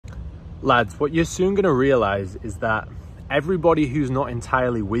Lads, what you're soon going to realize is that everybody who's not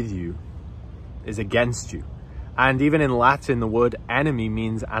entirely with you is against you. And even in Latin, the word enemy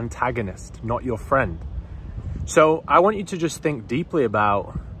means antagonist, not your friend. So I want you to just think deeply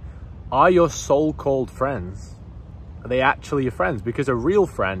about, are your so-called friends, are they actually your friends? Because a real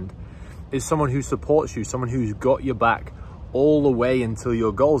friend is someone who supports you, someone who's got your back all the way until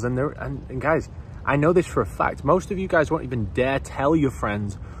your goals. And guys, I know this for a fact. Most of you guys won't even dare tell your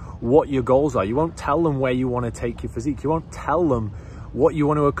friends what your goals are. You won't tell them where you want to take your physique. You won't tell them what you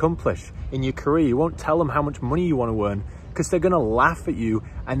want to accomplish in your career. You won't tell them how much money you want to earn, because they're going to laugh at you,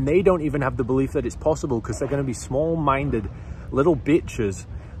 and they don't even have the belief that it's possible, because they're going to be small-minded little bitches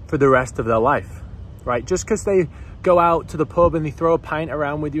for the rest of their life, right? Just because they go out to the pub and they throw a pint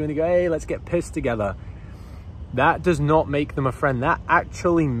around with you and they go, hey, let's get pissed together, that does not make them a friend. That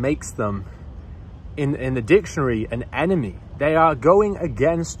actually makes them, in the dictionary, an enemy. They are going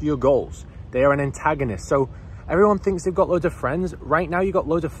against your goals. They are an antagonist. So everyone thinks they've got loads of friends. Right now, you've got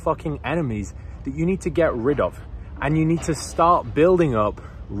loads of fucking enemies that you need to get rid of. And you need to start building up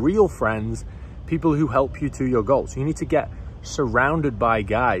real friends, people who help you to your goals. You need to get surrounded by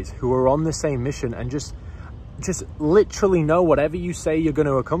guys who are on the same mission and just literally know whatever you say you're going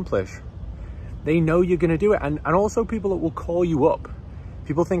to accomplish, they know you're going to do it. And also people that will call you up.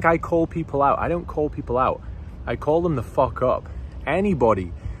 People think I call people out. I don't call people out. I call them the fuck up.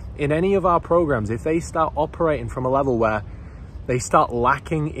 Anybody in any of our programs, if they start operating from a level where they start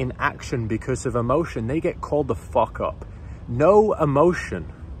lacking in action because of emotion, they get called the fuck up. No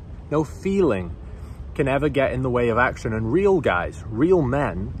emotion, no feeling can ever get in the way of action. And real guys, real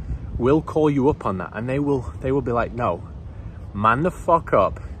men will call you up on that. And they will be like, no, man the fuck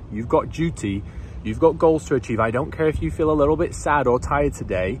up. You've got duty. You've got goals to achieve. I don't care if you feel a little bit sad or tired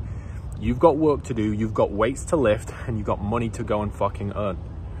today. You've got work to do. You've got weights to lift, and you've got money to go and fucking earn.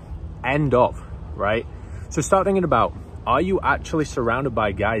 End of, right? So start thinking about, are you actually surrounded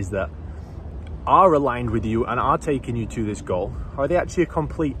by guys that are aligned with you and are taking you to this goal? Or are they actually a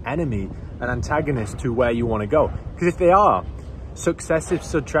complete enemy, an antagonist to where you want to go? Because if they are, successive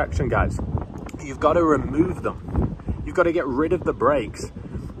subtraction, guys, you've got to remove them. You've got to get rid of the brakes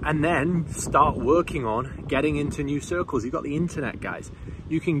and then start working on getting into new circles. You've got the internet, guys.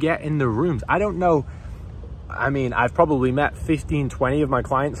 You can get in the rooms. I don't know. I mean, I've probably met 15, 20 of my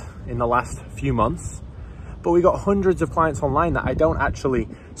clients in the last few months, but we got hundreds of clients online that I don't actually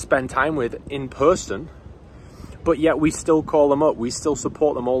spend time with in person, but yet we still call them up. We still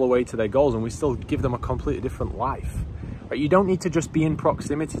support them all the way to their goals, and we still give them a completely different life. Right? You don't need to just be in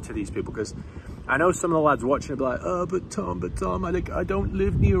proximity to these people, because I know some of the lads watching will be like, oh, but Tom, I don't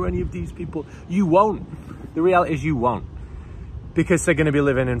live near any of these people. You won't. The reality is you won't. Because they're going to be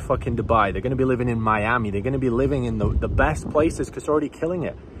living in fucking Dubai. They're going to be living in Miami. They're going to be living in the best places because they're already killing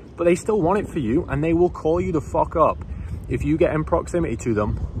it. But they still want it for you, and they will call you the fuck up if you get in proximity to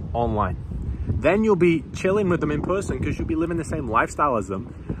them online. Then you'll be chilling with them in person because you'll be living the same lifestyle as them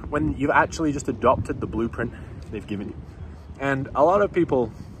when you've actually just adopted the blueprint they've given you. And a lot of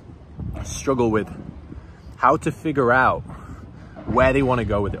people struggle with how to figure out where they want to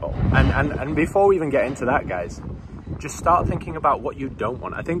go with it all. And before we even get into that, guys, just start thinking about what you don't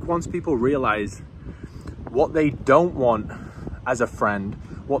want. I think once people realize what they don't want as a friend,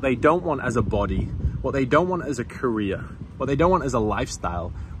 what they don't want as a body, what they don't want as a career, what they don't want as a lifestyle,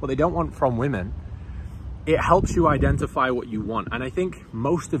 what they don't want from women, it helps you identify what you want. And I think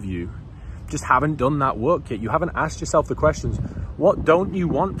most of you just haven't done that work yet. You haven't asked yourself the questions, what don't you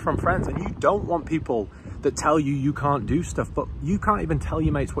want from friends? And you don't want people that tell you you can't do stuff, but you can't even tell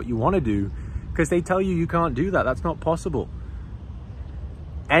your mates what you want to do because they tell you you can't do that. That's not possible.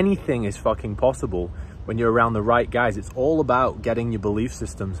 Anything is fucking possible when you're around the right guys. It's all about getting your belief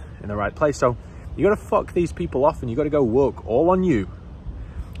systems in the right place. So you got to fuck these people off, and you got to go work all on you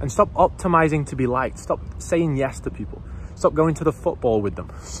and stop optimizing to be liked. Stop saying yes to people. Stop going to the football with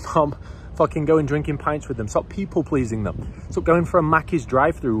them. Stop fucking going drinking pints with them. Stop people pleasing them. Stop going for a Mackey's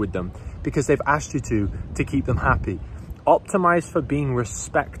drive-through with them because they've asked you to keep them happy. Optimize for being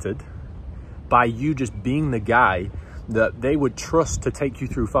respected by you just being the guy that they would trust to take you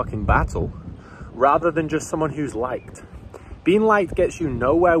through fucking battle, rather than just someone who's liked. Being liked gets you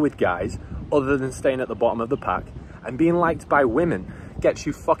nowhere with guys other than staying at the bottom of the pack, and being liked by women gets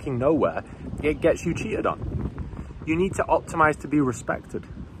you fucking nowhere. It gets you cheated on. You need to optimize to be respected,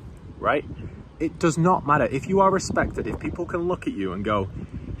 right? It does not matter. If you are respected, if people can look at you and go,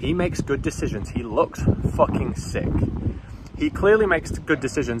 he makes good decisions, he looks fucking sick. He clearly makes good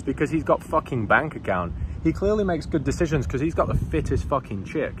decisions because he's got fucking bank account. He clearly makes good decisions because he's got the fittest fucking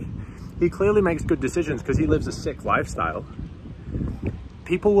chick. He clearly makes good decisions because he lives a sick lifestyle.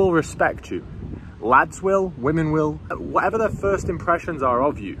 People will respect you. Lads will, women will, whatever their first impressions are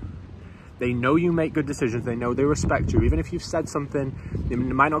of you. They know you make good decisions. They know they respect you. Even if you've said something, they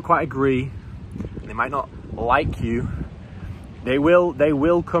might not quite agree. They might not like you. They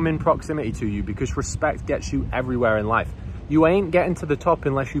will come in proximity to you because respect gets you everywhere in life. You ain't getting to the top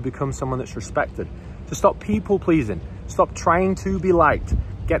unless you become someone that's respected. So stop people pleasing. Stop trying to be liked.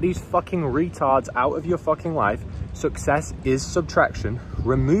 Get these fucking retards out of your fucking life. Success is subtraction.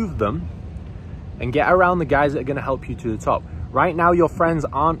 Remove them and get around the guys that are going to help you to the top. Right now, your friends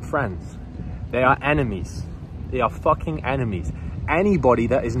aren't friends. They are enemies. They are fucking enemies. Anybody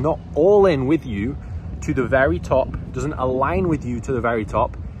that is not all in with you to the very top, doesn't align with you to the very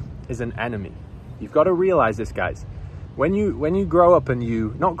top, is an enemy. You've got to realize this, guys. When you grow up, and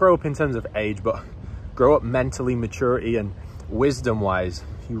you not grow up in terms of age, but grow up mentally, maturity and wisdom wise,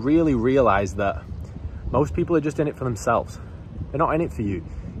 you really realize that most people are just in it for themselves. They're not in it for you.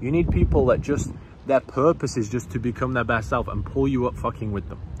 You need people that just, their purpose is just to become their best self and pull you up fucking with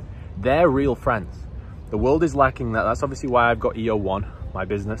them. They're real friends. The world is lacking that. That's obviously why I've got EO1, my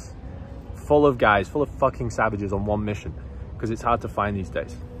business, full of guys, full of fucking savages on one mission, because it's hard to find these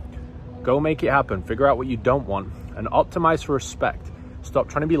days. Go make it happen. Figure out what you don't want and optimize for respect. Stop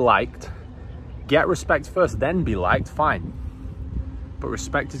trying to be liked. Get respect first, then be liked, fine. But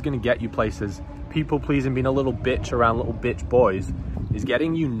respect is going to get you places. People pleasing, being a little bitch around little bitch boys is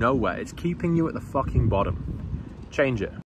getting you nowhere. It's keeping you at the fucking bottom. Change it.